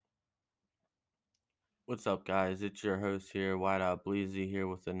What's up, guys? It's your host here, White Out Bleezy, here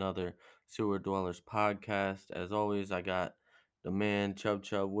with another Sewer Dwellers podcast. As always, I got the man Chub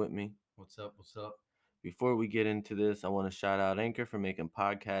Chub with me. What's up? What's up? Before we get into this, I want to shout out Anchor for making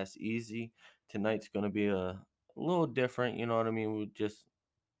podcasts easy. Tonight's going to be a little different, you know what I mean? We're just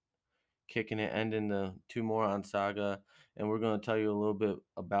kicking it, ending the Two Moron saga, and we're going to tell you a little bit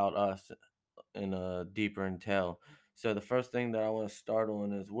about us in a deeper entail. So, the first thing that I want to start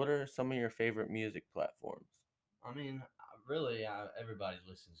on is what are some of your favorite music platforms? Everybody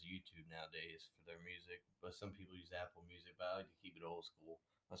listens to YouTube nowadays for their music, but some people use Apple Music. But I like to keep it old school.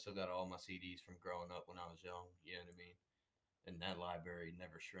 I still got all my CDs from growing up when I was young. You know what I mean? And that library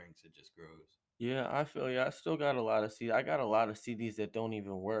never shrinks; it just grows. Yeah, I feel you. I still got a lot of CDs. I got a lot of CDs that don't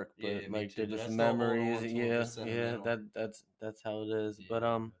even work, but Yeah, me like they're too. But just I still hold memories. on to them Yeah, just yeah, sentimental. that's how it is. But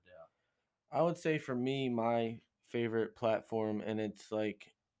Yeah, no doubt. I would say for me, my favorite platform, and it's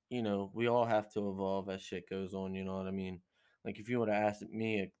like, we all have to evolve as shit goes on. You know what I mean? Like if you would have asked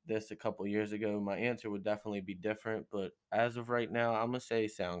me this a couple years ago, my answer would definitely be different. But as of right now, I'm gonna say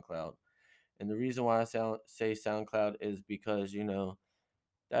SoundCloud. And the reason why say SoundCloud is because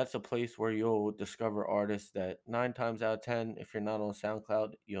that's a place where you'll discover artists that 9 times out of 10, if you're not on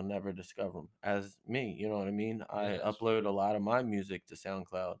SoundCloud, you'll never discover them. As me, you know what I mean? Yeah, I that's upload a true. lot of my music to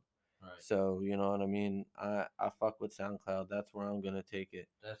SoundCloud. Right. So, you know what I mean? I fuck with SoundCloud. That's where I'm going to take it.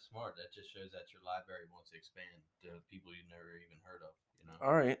 That's smart. That just shows that your library wants to expand to people you've never even heard of. You know.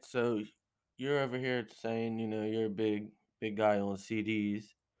 All right. So, you're over here saying, you're a big guy on CDs.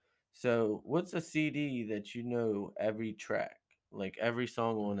 So, what's a CD that you know every track? Like every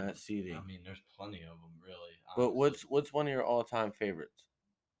song on that I CD? mean, there's plenty of them, really. But Honestly, what's one of your all-time favorites?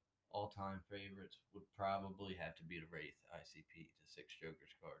 all-time favorites would probably have to be the Wraith ICP, the Six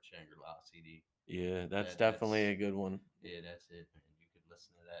Strokers card Shangri-La CD. Yeah, that's definitely That's a good one. yeah, that's it, man. You could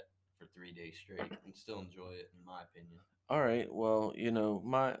listen to that for 3 days straight and still enjoy it, in my opinion. All right. Well,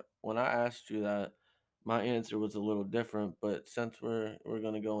 my when I asked you that, my answer was a little different, but since we're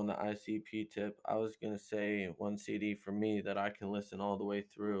gonna go on the ICP tip, I was gonna say one CD for me that I can listen all the way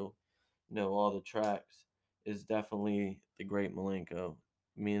through, all the tracks, is definitely The Great Malenko.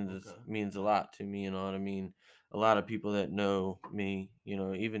 Means Okay. means a lot to me, you know what I mean? A lot of people that know me,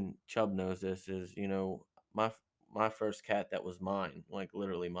 even Chubb knows this, is, my my first cat that was mine, like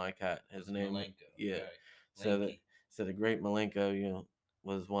literally my cat. His Was name, Malenko, yeah. right? So that Lanky. so the Great Malenko,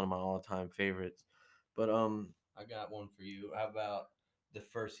 was one of my all-time favorites. But I got one for you. How about the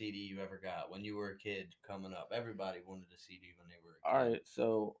first CD you ever got when you were a kid coming up? Everybody wanted a CD when they were a all kid. right,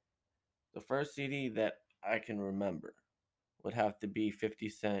 so the first CD that I can remember would have to be 50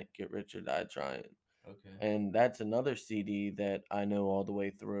 Cent Get Rich or Die Trying. Okay. And that's another CD that I know all the way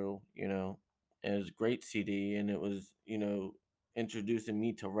through, and it was a great CD, and it was, introducing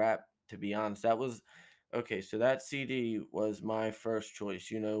me to rap, to be honest. That was okay, so that CD was my first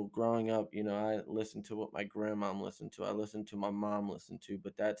choice. Growing up, I listened to what my grandmom listened to. I listened to my mom listened to,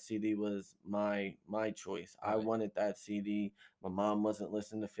 but that CD was my choice. I Right. wanted that CD. My mom wasn't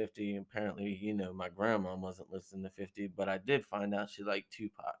listening to 50. Apparently, my grandma wasn't listening to 50, but I did find out she liked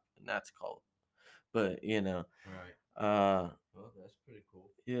Tupac, and that's cold. But, Right. uh Well, that's pretty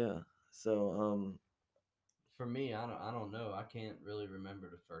cool. yeah. So For me, I don't know. I can't really remember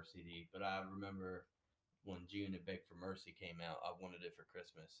the first CD, but I remember when June and Beg for Mercy came out. I wanted it for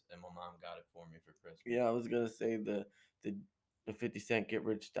Christmas, and my mom got it for me for Christmas. yeah, I was gonna say the the 50 Cent Get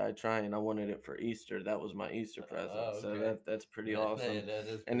Rich Die Trying. I wanted it for Easter. That was my Easter present. So Okay, that's pretty that, awesome. that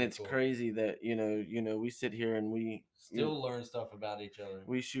is And pretty it's cool. crazy that, we sit here and Still learn stuff about each other.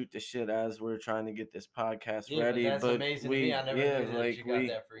 we shoot the shit as we're trying to get this podcast Yeah, but ready, that's but amazing to me. I never knew that like you got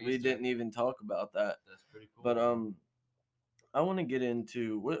that for we Easter. didn't even talk about that. That's pretty cool, But man. I want to get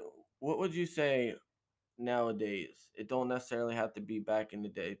into what would you say nowadays? It don't necessarily have to be back in the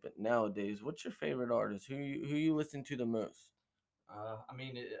day, but nowadays, what's your favorite artist? Who you listen to the most? I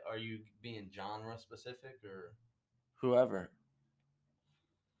mean, are you being genre specific, or Whoever.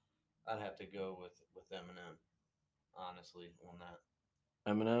 I'd have to go with Eminem, honestly, on that.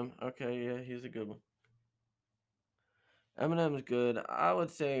 Eminem. Okay, yeah, he's a good one. Eminem's good. I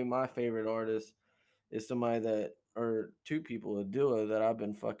would say my favorite artist is somebody that, or two people, a duo that I've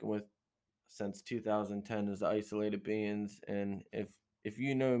been fucking with since 2010 is the Isolated Beings. And if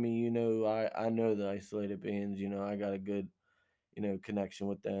you know me, I know the Isolated Beings. I got a good connection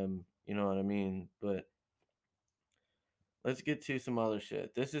with them. You know what I mean? But let's get to some other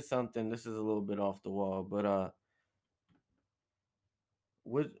shit. This is a little bit off the wall, but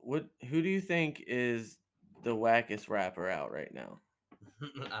who do you think is the wackest rapper out right now?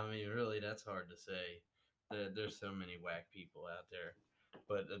 I mean, really, that's hard to say. There's so many whack people out there.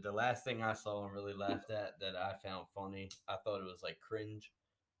 But the last thing I saw and really laughed at that I found funny, I thought it was like cringe.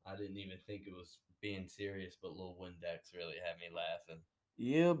 I didn't even think it was being serious, but Lil Windex really had me laughing.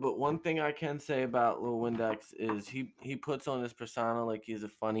 Yeah, but one thing I can say about Lil Windex is he puts on this persona like he's a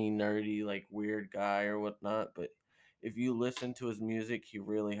funny, nerdy, like weird guy or whatnot. But if you listen to his music, he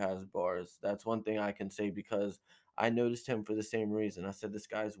really has bars. That's one thing I can say because I noticed him for the same reason. I said this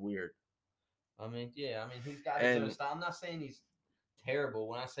guy's weird, I mean, yeah, I mean, he's got his own and style. I'm not saying he's terrible.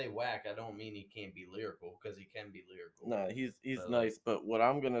 When I say whack, I don't mean he can't be lyrical because he can be lyrical. nah, he's But like, nice. But what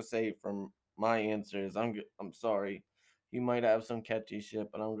I'm gonna say from my answer is I'm sorry. He might have some catchy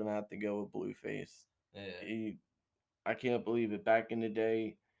shit, but I'm gonna have to go with Blueface. yeah, He I can't believe it. Back in the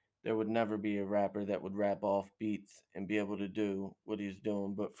day, there would never be a rapper that would rap off beats and be able to do what he's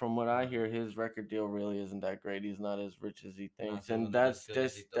doing. But from what I right. hear, his record deal really isn't that great. He's not as rich as he Not thinks, and doing it as that's good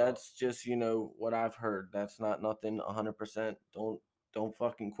as he just thought. what I've heard. That's not nothing 100%. Don't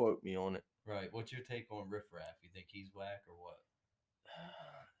fucking quote me on it. Right. What's your take on Riff Raff? You think he's whack or what?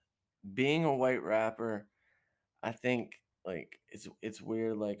 Being a white rapper, I think like it's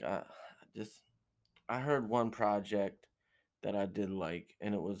weird. Like just I heard one project that I did like,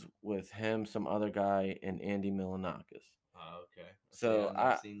 and it was with him, some other guy, and Andy Milonakis. Oh, okay. See, So I've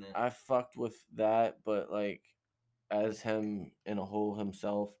never seen that. I fucked with that, but like as him in a whole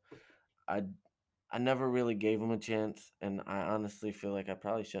himself, I I never really gave him a chance, and I honestly feel like I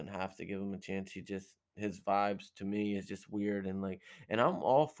probably shouldn't have to give him a chance. He just his vibes to me is just weird and like, and I'm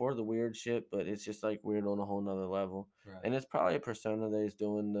all for the weird shit, but it's just like weird on a whole nother level. Right. And it's probably a persona that he's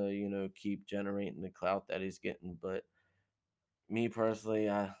doing to keep generating the clout that he's getting. But me personally,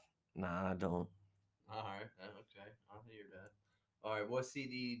 I don't. All right. Okay. I'll hear that. All right. What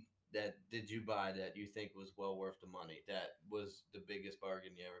CD that did you buy that you think was well worth the money? That was the biggest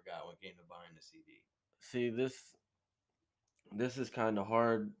bargain you ever got when it came to buying the CD? See, this is kind of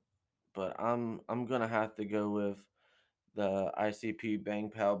hard, but I'm gonna have to go with the ICP Bang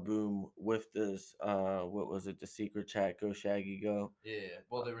Pow Boom with this what was it, the secret chat Go Shaggy Go. Yeah.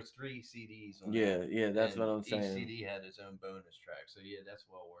 Well, there was three CDs on that, Yeah, that's what and I'm each saying. CD had its own bonus track. So yeah, that's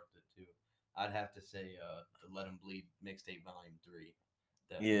well worth it too. I'd have to say the Let 'Em Bleed mixtape volume 3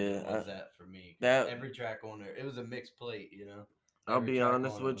 definitely Yeah, was that for me because that every track on there it was a mixed plate, you know. I'll Every be track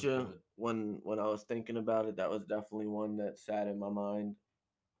honest on it with was you. good. When I was thinking about it, that was definitely one that sat in my mind.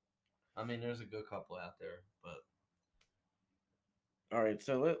 I mean, there's a good couple out there, but All right,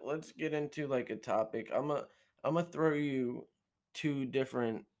 so let's get into like a topic. I'm gonna throw you two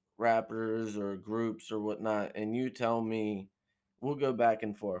different rappers or groups or whatnot, and you tell me. We'll go back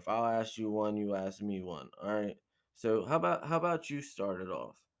and forth. I'll ask you one, you ask me one. All right. So how about you start it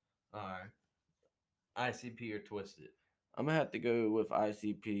off? all right, ICP or Twisted. I'm gonna have to go with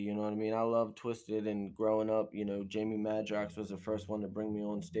ICP. You know what I mean? I love Twisted, and growing up, Jamie Madrox was the first one to bring me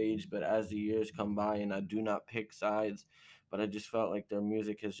on stage. But as the years come by, and I do not pick sides, but I just felt like their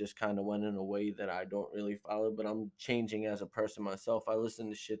music has just kind of went in a way that I don't really follow. But I'm changing as a person myself. I listen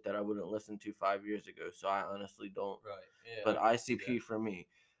to shit that I wouldn't listen to 5 years ago, so I honestly don't. Right. Yeah, But I can see ICP that. for me,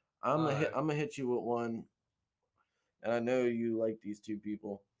 All right. I'm gonna hit you with one, and I know you like these two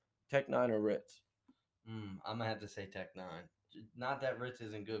people, Tech Nine or Ritz. I'm gonna have to say Tech Nine. Not that Ritz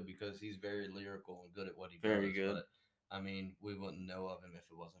isn't good because he's very lyrical and good at what he Very does, good. but I mean, we wouldn't know of him if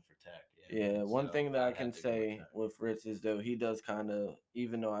it wasn't for Tech. You know what I Yeah, mean? one So thing that I I'd can have to go with say Tech. with Ritz is though he does kind of,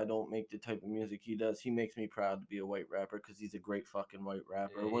 even though I don't make the type of music he does, he makes me proud to be a white rapper because he's a great fucking white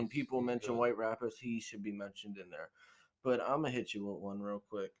rapper. Yeah, When people he's mention good. white rappers, he should be mentioned in there. But I'm gonna hit you with one real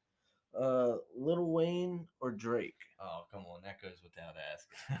quick. Lil Wayne or Drake? Oh, come on, that goes without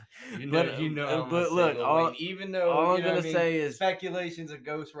asking. but You know, uh, I'm gonna but say look, Lil Wayne, even though all you I'm know what I gonna mean. say is, Speculations of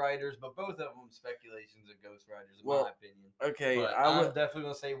ghostwriters, but both of them speculations of ghostwriters, in my well, opinion. okay, But I'm definitely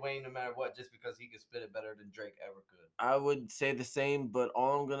gonna say Wayne, no matter what, just because he can spit it better than Drake ever could. I would say the same, but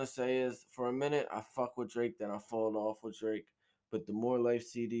all I'm gonna say is for a minute I fuck with Drake, then I fall off with Drake. But the More Life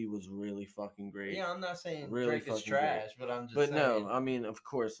CD was really fucking great. Yeah, I'm not saying Really Drake is fucking great. trash, but I'm just But no, saying. I mean of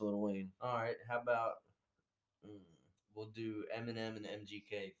course Lil Wayne. All right, how about mm, we'll do Eminem and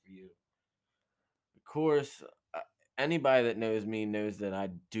MGK for you. Of course, anybody that knows me knows that I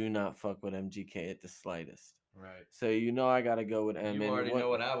do not fuck with MGK at the slightest. Right. So I gotta go with M. You And already what know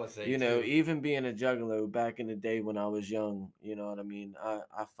what I would say too. even being a juggalo back in the day when I was young, you know what I mean.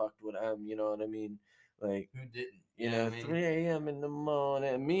 I fucked with M. You know what I mean. Like Who didn't? You know what I mean? 3 a.m. in the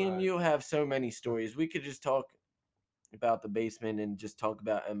morning. Me and Right. you have so many stories. We could just talk about the basement and just talk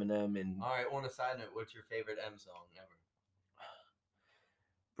about Eminem and All right. On a side note, what's your favorite M song ever?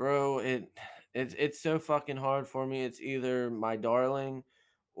 bro, it's so fucking hard for me. It's either My Darling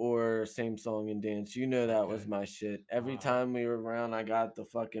or Same Song and Dance. You know that was Okay. my shit. All Every right. time we were around, I got the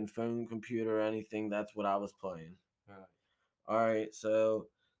fucking phone, computer, or anything. That's what I was playing. All right. All right, so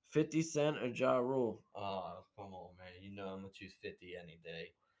 50 Cent or Ja Rule? Oh, come on, man. You know I'm gonna choose 50 any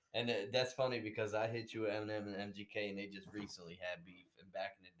day. And that's funny because I hit you with Eminem and MGK, and they just recently had beef. And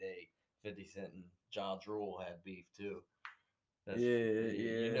back in the day, 50 Cent and Ja Rule had beef too. That's Yeah,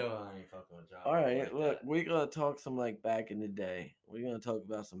 you yeah. know I ain't fucking with Ja All Rule right, like look, that. we're gonna talk some like back in the day. We're gonna talk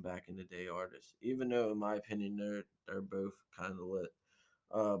about some back in the day artists, even though in my opinion they're both kind of lit.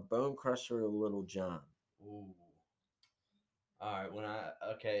 Bone Crusher or Little John? Ooh. All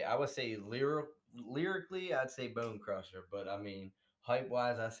right. I would say lyrically, I'd say Bone Crusher, but I mean hype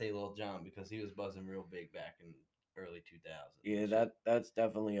wise, I say Lil Jon because he was buzzing real big back in early 2000s and Yeah, shit. that's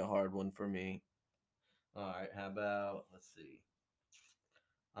definitely a hard one for me. All right. How about let's see.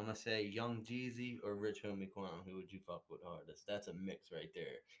 I'm gonna say Young Jeezy or Rich Homie Quan. Who would you fuck with hardest? That's a mix right there,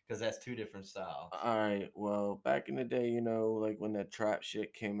 because that's two different styles. All right, well, back in the day, like when that trap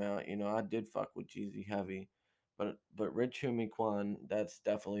shit came out, I did fuck with Jeezy heavy, but Rich Homie Quan, that's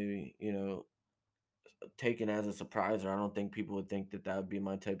definitely taken as a surprise. Or I don't think people would think that that would be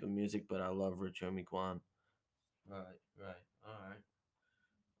my type of music, but I love Rich Homie Quan. Right, right. All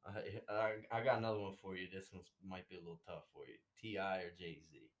right. I got another one for you. This one might be a little tough for you. Ti or Jay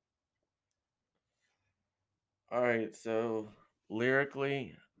Z? All right, so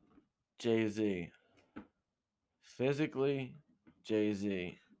lyrically, Jay Z. Physically, Jay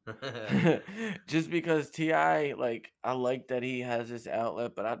Z. Just because Ti, like, I like that he has this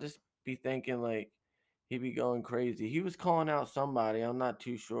outlet, but I just be thinking like he be going crazy. He was calling out somebody. I'm not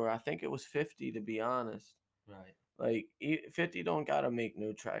too sure. I think it was 50 to be honest. Right. Like 50 don't gotta make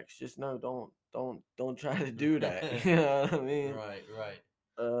no tracks. Just no, don't try to do that. You know what I mean? Right,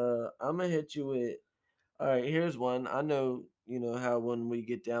 right. I'm gonna hit you with. All right, here's one. I know you know how when we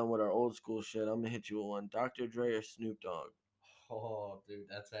get down with our old school shit, I'm gonna hit you with one. Dr. Dre or Snoop Dogg. Oh, dude,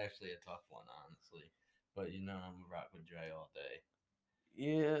 that's actually a tough one, honestly. But you know, I'm gonna rock with Dre all day.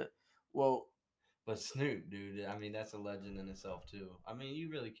 Yeah. Well, But Snoop, dude, I mean, that's a legend in itself too. I mean, you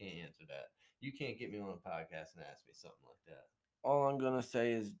really can't answer that. You can't get me on a podcast and ask me something like that. all I'm gonna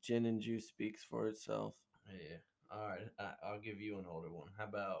say is gin and juice speaks for itself. Yeah. All right, I'll give you an older one. How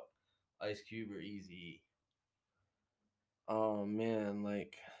about Ice Cube or Easy? Oh man,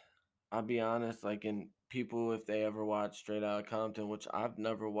 like I'll be honest, like in people if they ever watch Straight Outta Compton, which I've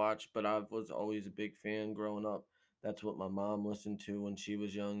never watched, but I was always a big fan growing up. That's what my mom listened to when she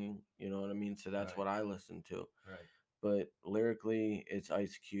was young, you know what I mean? So that's Right, what I listened to. right, But lyrically, it's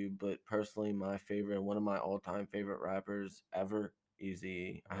Ice Cube. But personally, my favorite, one of my all-time favorite rappers ever,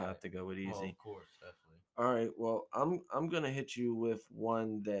 Easy. I right. have to go with Well, Easy. of course, definitely. All right, well, I'm gonna hit you with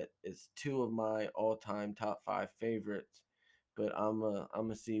one that is two of my all-time top five favorites, but I'm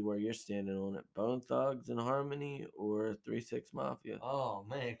gonna see where you're standing on it. Bone Thugs and Harmony or 3 6 Mafia. Oh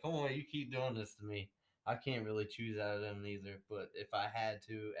man, come on! You keep doing this to me. I can't really choose out of them neither. But if I had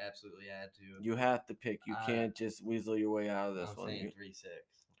to, absolutely had to. You have to pick. You I can't just weasel your way out of this I'm one. saying 3-6.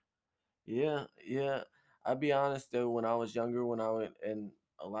 Yeah, yeah. I'll be honest though, when I was younger, when I went, and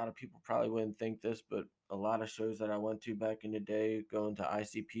a lot of people probably wouldn't think this, but a lot of shows that I went to back in the day, going to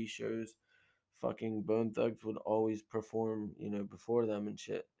ICP shows, fucking Bone Thugs would always perform, before them and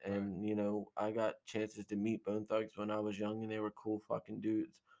shit. Right. And, I got chances to meet Bone Thugs when I was young and they were cool fucking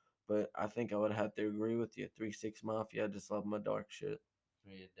dudes. But I think I would have to agree with you. 3 6 Mafia, I just love my dark shit.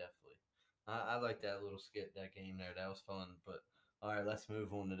 Yeah, definitely. I like that little skit, that game there. That was fun. But all right, let's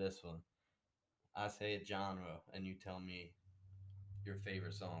move on to this one. I say a genre, and you tell me your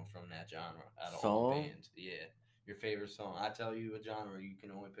favorite song from that genre out of all Song? bands. Yeah, your favorite song. I tell you a genre, you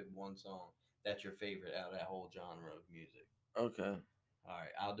can only pick one song that's your favorite out of that whole genre of music. Okay. All right,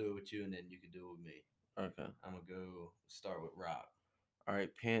 I'll do it with you, and then you can do it with me. Okay. I'm gonna go start with rock. All right.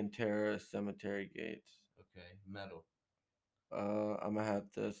 Pantera, Cemetery Gates. Okay, metal, I'm gonna have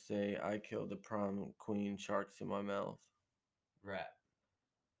to say I killed the prom queen, sharks in my mouth. rap.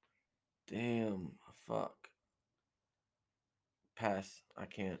 Damn, fuck. Pass. I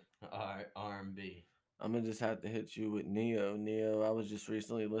can't. All right, R&B. I'm gonna just have to hit you with Neo. Neo, I was just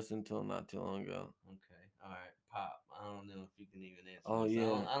recently listening to him not too long ago. Okay, all right, pop. I don't know if you can even answer Oh this. I yeah.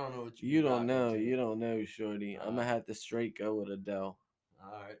 don't. I don't know what you be You don't rocking know. to. You don't know, Shorty. I'm gonna Uh, have to straight go with Adele.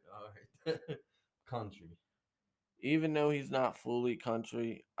 all right. Country. Even though he's not fully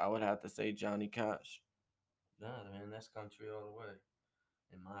country, I would have to say Johnny Cash. Nah, man, that's country all the way,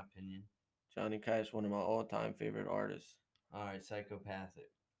 in my opinion. Johnny Cash, one of my all-time favorite artists. All right,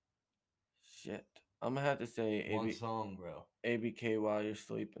 psychopathic. Shit. I'm gonna have to say One song, bro. ABK while you're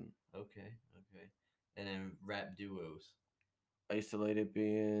sleeping. Okay, okay. And then rap duos. Isolated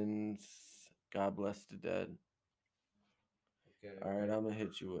Beings. God Bless the Dead. Okay, All right, okay. I'm gonna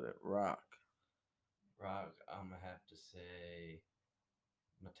hit you with it. Rock. Rock, I'm gonna have to say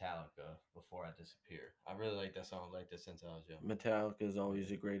Metallica, Before I Disappear. I really like that song. I liked it since I was young. Metallica is always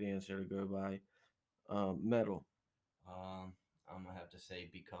Yeah. a great answer to go by. Metal. Um, I'm gonna have to say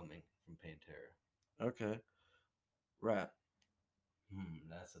Becoming from Pantera. Okay. Rap.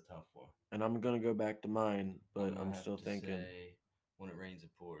 That's a tough one. And I'm gonna go back to mine, I'm but gonna I'm have still to thinking. say When It Rains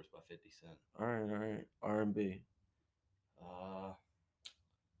It Pours by 50 Cent. All right, all right. R&B. Uh,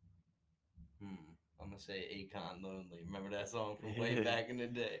 I'm gonna say Akon Lonely. Remember that song from way back in the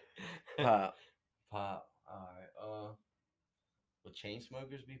day? Pop. Pop. All right. Will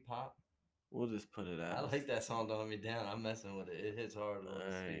Chainsmokers be pop? We'll just put it I as. like that song. Don't let me down. I'm messing with it. It hits hard All on the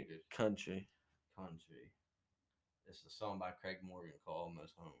right. speakers. Country. Country. It's a song by Craig Morgan called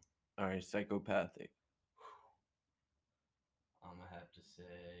Almost Home. All right. Psychopathic. I'm gonna have to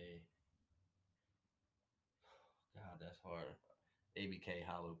say, God, that's hard. ABK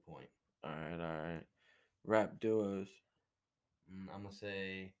Hollow Point. All right, all right. Rap duos. I'm gonna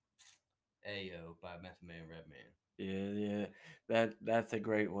say Ayo by Method Man Redman. Yeah, yeah. That's a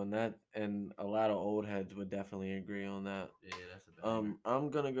great one. That and a lot of old heads would definitely agree on that. Yeah, that's a banger. I'm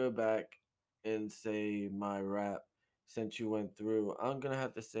gonna go back and say my rap since you went through. I'm gonna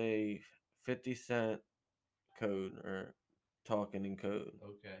have to say 50 Cent Code or Talking in Code.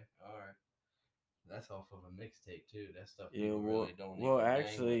 Okay, all right. That's off of a mixtape too. That stuff Yeah, people well, really don't well, even bang with.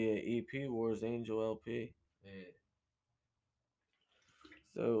 actually, EP Wars Angel LP. Yeah.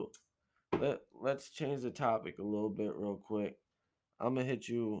 So let's change the topic a little bit real quick. I'm gonna hit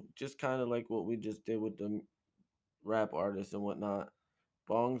you just kind of like what we just did with the rap artists and whatnot.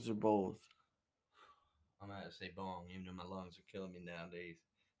 Bongs or bowls? I'm gonna have to say bong, even though my lungs are killing me nowadays.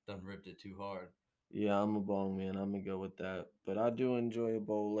 Done ripped it too hard. Yeah, I'm a bong man. I'm gonna go with that. But I do enjoy a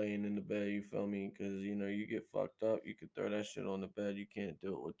bowl laying in the bed. You feel me? Because you get fucked up. You could throw that shit on the bed. You can't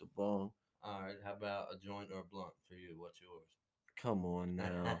do it with the bong. All right, how about a joint or a blunt for you? What's yours? Come on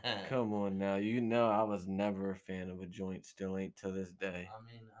now. Come on now. You know I was never a fan of a joint. Still ain't to this day. I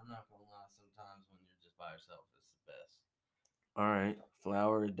mean, I'm not gonna lie. Sometimes when you're just by yourself, it's the best. All right,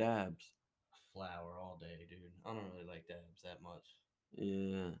 flower or dabs? Flower all day, dude. I don't really like dabs that much.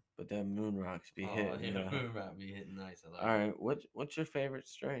 Yeah, but that moon rocks be Oh, hitting yeah, though. moon rock be hitting nice. I All like it. right, what's your favorite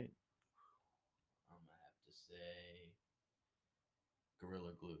strain? I'm gonna have to say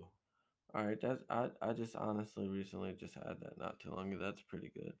Gorilla Glue. All right, I just honestly recently just had that not too long ago. That's pretty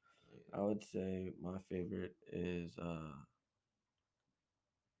good. Yeah. I would say my favorite is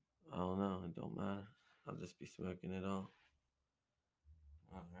I don't know, it don't matter. I'll just be smoking it all.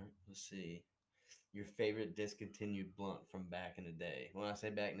 All right, let's see. Your favorite discontinued blunt from back in the day. When I say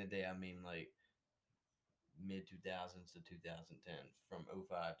back in the day, I mean like mid 2000s to 2010, from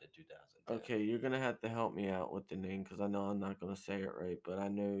 '05 to 2010. Okay, you're gonna have to help me out with the name because I know I'm not gonna say it right, but I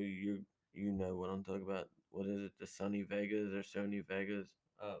know you know what I'm talking about. What is it? The Sony Vegas or Sony Vegas?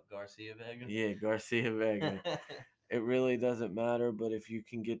 Oh, Garcia Vega. Yeah, Garcia Vega. It really doesn't matter, but if you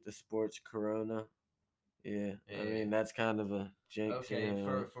can get the sports Corona, yeah, I Yeah. mean that's kind of a jinx, you Okay,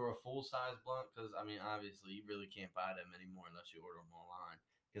 know. for a full size blunt, because I mean, obviously, you really can't buy them anymore unless you order them online.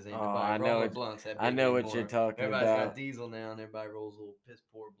 Because ain't Oh, nobody rolling blunts that I big know what you're anymore. talking Everybody's got about. diesel now, and everybody rolls little piss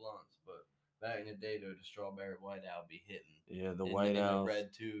poor blunts. But back in the day, though, the strawberry white owl be hitting, Yeah, the and then White in the Owls.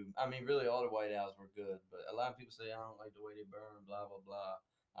 red tube. I mean, really, all the white owls were good, but a lot of people say I don't like the way they burn, blah blah blah.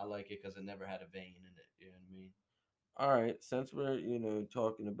 I like it because it never had a vein in it. You know what I mean? All right, since we're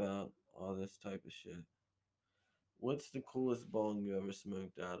talking about all this type of shit, what's the coolest bong you ever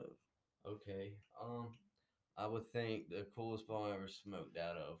smoked out of? Okay. I would think the coolest bong I ever smoked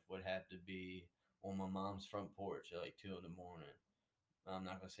out of would have to be on my mom's front porch at like 2 in the morning. I'm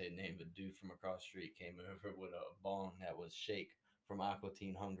not gonna say the name, but dude from across the street came over with a bong that was shake from Aqua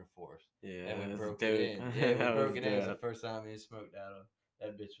Teen Hunger Force, and we Yeah, that's broke it dope. in. Yeah, we That was broke it in. It's the dope. first time we smoked out of.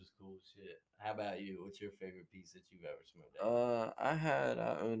 That bitch was cool as shit. How about you? What's your favorite piece that you've ever smoked out of?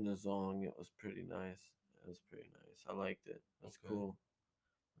 I owned a Zong. It was pretty nice. It was pretty nice. I liked it. That's Okay, cool.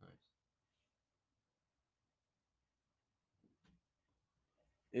 nice.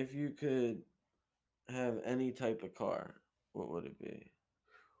 If you could have any type of car, what would it be?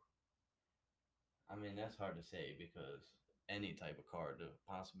 I mean, that's hard to say because any type of car, the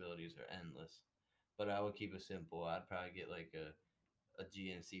possibilities are endless. But I would keep it simple. I'd probably get like a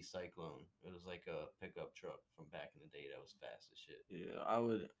GNC Cyclone. It was like a pickup truck from back in the day that was fast as shit. Yeah, I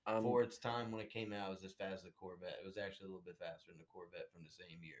would. For its time when it came out, it was as fast as a Corvette. It was actually a little bit faster than the Corvette from the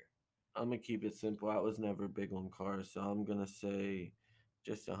same year. I'm gonna keep it simple. I was never big on cars, so I'm gonna say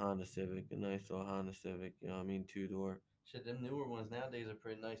just a Honda Civic, a nice little Honda Civic. You know, what I mean, 2 door. Shit, them newer ones nowadays are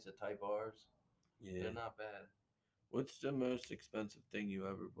pretty nice. The Type R's, Yeah. they're not bad. What's the most expensive thing you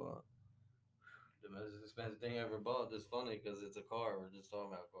ever bought? The most expensive thing I ever bought. It's funny because it's a car. We're just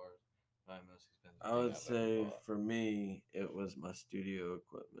talking about cars. My most expensive I thing would I've ever say bought. for me, it was my studio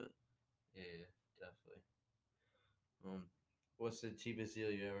equipment. Yeah, definitely. Um, what's the cheapest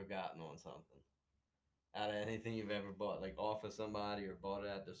deal you ever gotten on something? Out of anything you've ever bought, like off of somebody or bought it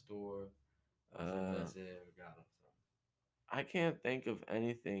at the store. What's the Uh, best you ever got on I can't think of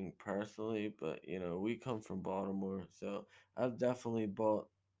anything personally, but we come from Baltimore, so I've definitely bought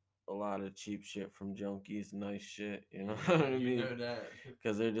a lot of cheap shit from junkies, nice shit, you know something? what Yeah, I you mean? know that.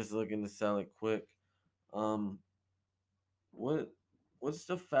 Because they're just looking to sell it quick. Um, what what's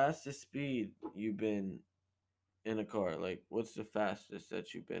the fastest speed you've been in a car? Like, what's the fastest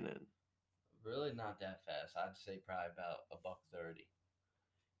that you've been in? Really not that fast. I'd say probably about a buck 30.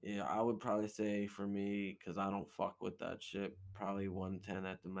 Yeah, I would probably say for me, because I don't fuck with that shit, probably 110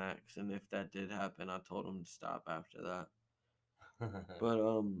 at the max. And if that did happen, I told him to stop after that.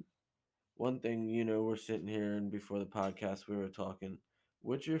 But one thing, we're sitting here and before the podcast we were talking,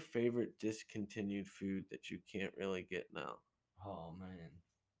 what's your favorite discontinued food that you can't really get now? Oh man.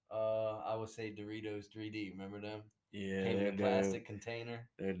 I would say Doritos 3D. Remember them? Yeah, Came in they're a dope. plastic container.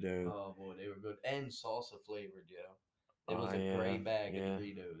 They're dope. Oh boy, they were good and salsa flavored, yo. It was Oh a gray yeah, bag of yeah.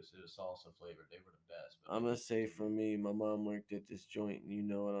 Doritos. It was salsa flavored. They were the best, but I'm they gonna say for discontinued. me, my mom worked at this joint, and you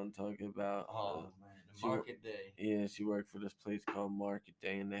know what I'm talking about. Oh man, the She, wor- market day. yeah, she worked for this place called Market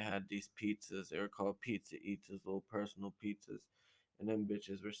Day, and they had these pizzas. They were called Pizza Eats, little personal pizzas, and them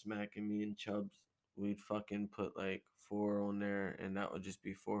bitches were smacking me in chubs. We'd fucking put like four on there, and that would just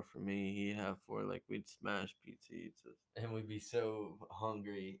be four for me. He'd have four. Like we'd smash Pizza Eats. And we'd be so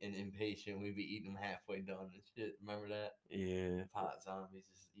hungry and impatient. We'd be eating them halfway done and shit. Remember that? Yeah. Hot zombies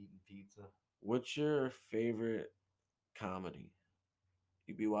just eating pizza. What's your favorite comedy?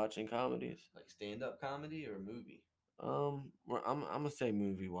 You be watching comedies? Like stand up comedy or movie? I'm gonna say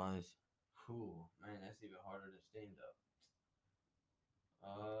movie wise. Cool. Man, that's even harder than stand up.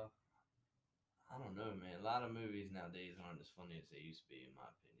 Uh, I don't know, man. A lot of movies nowadays aren't as funny as they used to be, in my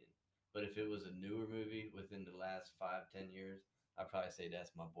opinion. But if it was a newer movie within the last 5, 10 years, I'd probably say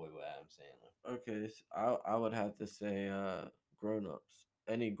that's my boy with Adam Sandler. Okay, I would have to say Grown Ups.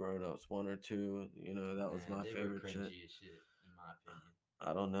 Any Grown Ups, one or two. That was Man, my they were favorite shit. cringy as shit, in my opinion.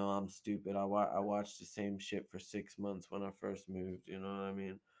 I don't know. I'm stupid. I watched the same shit for 6 months when I first moved. You know what I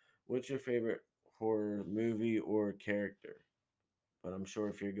mean? What's your favorite horror movie or character? But I'm sure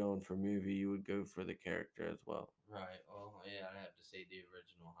if you're going for movie, you would go for the character as well. Right. Well, yeah, I'd have to say the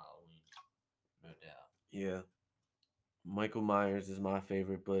original Halloween, no doubt. Yeah, Michael Myers is my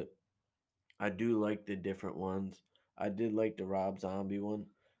favorite, but I do like the different ones. I did like the Rob Zombie one.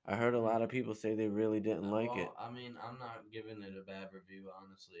 I heard a Mm. lot of people say they really didn't like Well, it. I mean, I'm not giving it a bad review,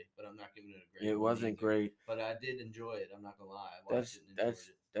 honestly, but I'm not giving it a It great one wasn't either. great. But I did enjoy it. I'm not gonna lie. I watched That's it and enjoyed that's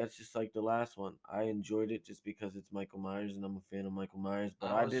it. that's just like the last one. I enjoyed it just because it's Michael Myers and I'm a fan of Michael Myers,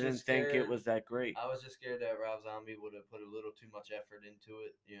 but I I was didn't just think it scared. was that great. I was just scared that Rob Zombie would have put a little too much effort into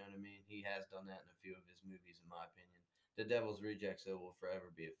it. You know what I mean? He has done that in a few of his movies, in my opinion. The Devil's Rejects though will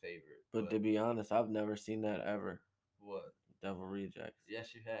forever be a favorite. But to But be honest, I've never seen that ever. what? Devil Rejects.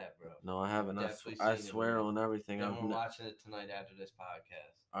 Yes, you have, bro. No, I You've haven't. definitely I seen it with swear me. on everything. Then we're watching it tonight after this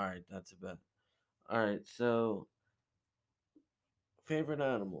podcast. All right, that's a bet. All right, so favorite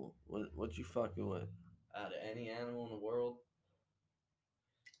animal? What you fucking with? Out of any animal in the world,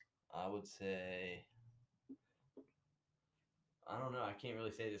 I would say I don't know. I can't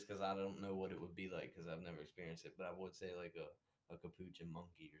really say this because I don't know what it would be like because I've never experienced it. But I would say like a capuchin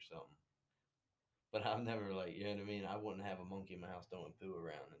monkey or something. But I've never like you know what I mean. I wouldn't have a monkey in my house throwing poo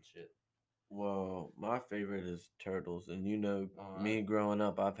around and shit. Well, my favorite is turtles, and Uh, me growing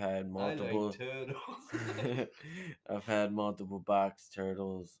up, I've had I like multiple. turtles. I've had multiple box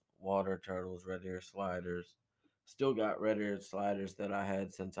turtles, water turtles, red ear sliders. Still got red eared sliders that I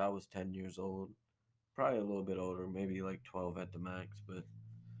had since I was 10 years old. Probably a little bit older, maybe like 12 at the max. But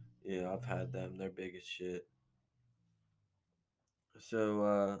yeah, I've had them. They're big as shit.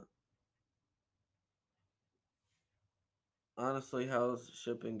 So honestly, how's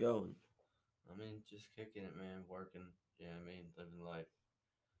shipping going? I mean, just kicking it, man. Working. You know what I mean? Living life.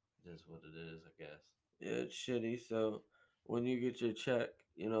 Just what it is, I guess. Yeah, it's shitty. So when you get your check,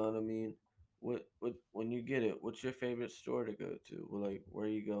 you know what I mean. What when you get it, what's your favorite store to go to? Well, like where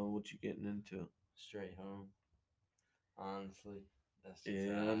you going? What you getting into? Straight home. Honestly, that's just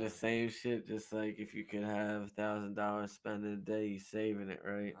Yeah, on the same shit. Just like if you could have $1,000 spent in a day, you saving it,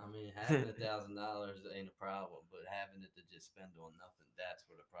 right? I mean, having $1,000 ain't a problem, but having it to just spend on nothing, that's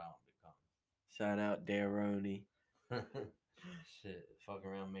where the problem becomes. Shout out Daroni. Shit, fuck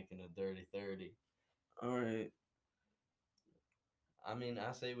around making a dirty 30. All right. I mean,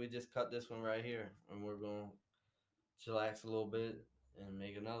 I say we just cut this one right here, and we're gonna chillax a little bit and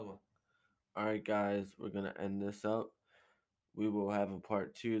make another one. All right, guys, we're going to end this up. We will have a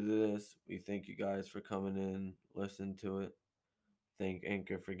part two to this. We thank you guys for coming in, listening to it. Thank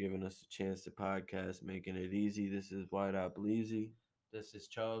Anchor for giving us a chance to podcast, making it easy. This is White Out Bleezy. This is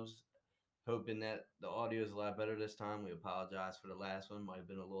Chubbs. Hoping that the audio is a lot better this time. We apologize for the last one; might have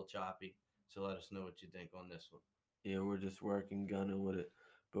been a little choppy. So let us know what you think on this one. Yeah, we're just working, gunning with it.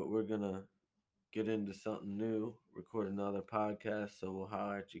 But we're going to get into something new, record another podcast. So we'll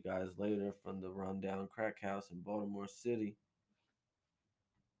holler at you guys later from the Rundown Crack House in Baltimore City.